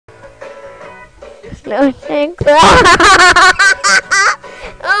No thank you.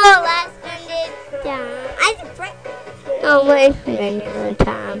 Oh, last one did down. I think right. Oh, wait for another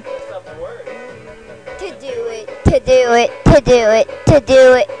time. To do it, to do it, to do it, to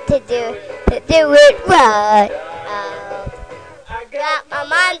do it, to do it, to do it right. Oh, I got my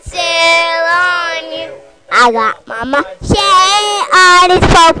mind sail on you. I got my mind sail on this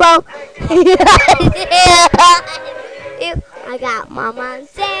popo. I got my mind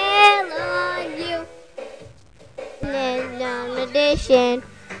sail on you. Then on addition,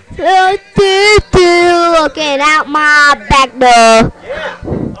 looking out my back door. Yeah,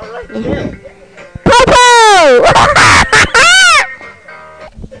 all right, yeah. Popo!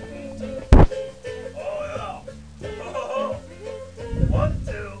 One,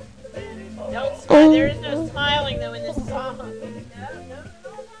 two. Don't smile. There is no smiling though in this song.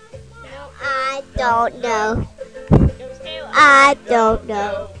 No, I don't know. Goes Kayla. I don't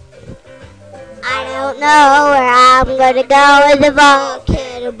know. I don't know where I'm gonna go when the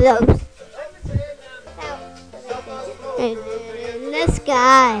volcano blows. And in the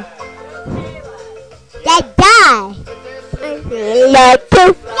sky, that die. I really like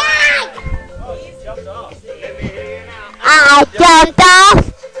to fly. Oh, you jumped off. I jumped off.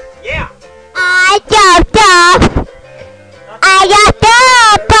 Yeah. I jumped off. I jumped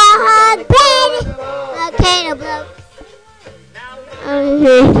off. Volcano blows.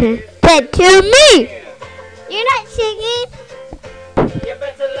 Said to me. You're not singing. You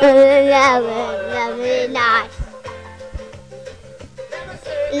better Love me not.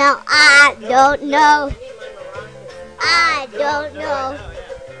 No, I don't know. I don't know.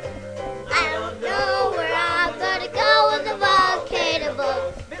 I don't know where I'm gonna go when the volcano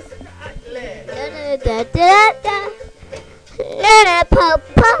blows. Da da da da da. Pop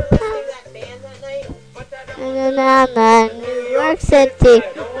pop pop. And I'm in New York City.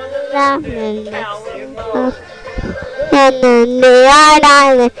 And then the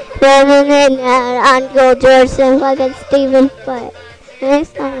island, living in Uncle George and fucking Stephen Foot.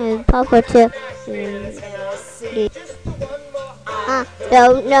 Next song is Papa Chip. I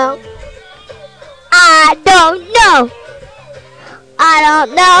don't know. I don't know. I don't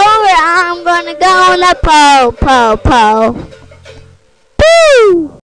know where I'm gonna go in the po po po.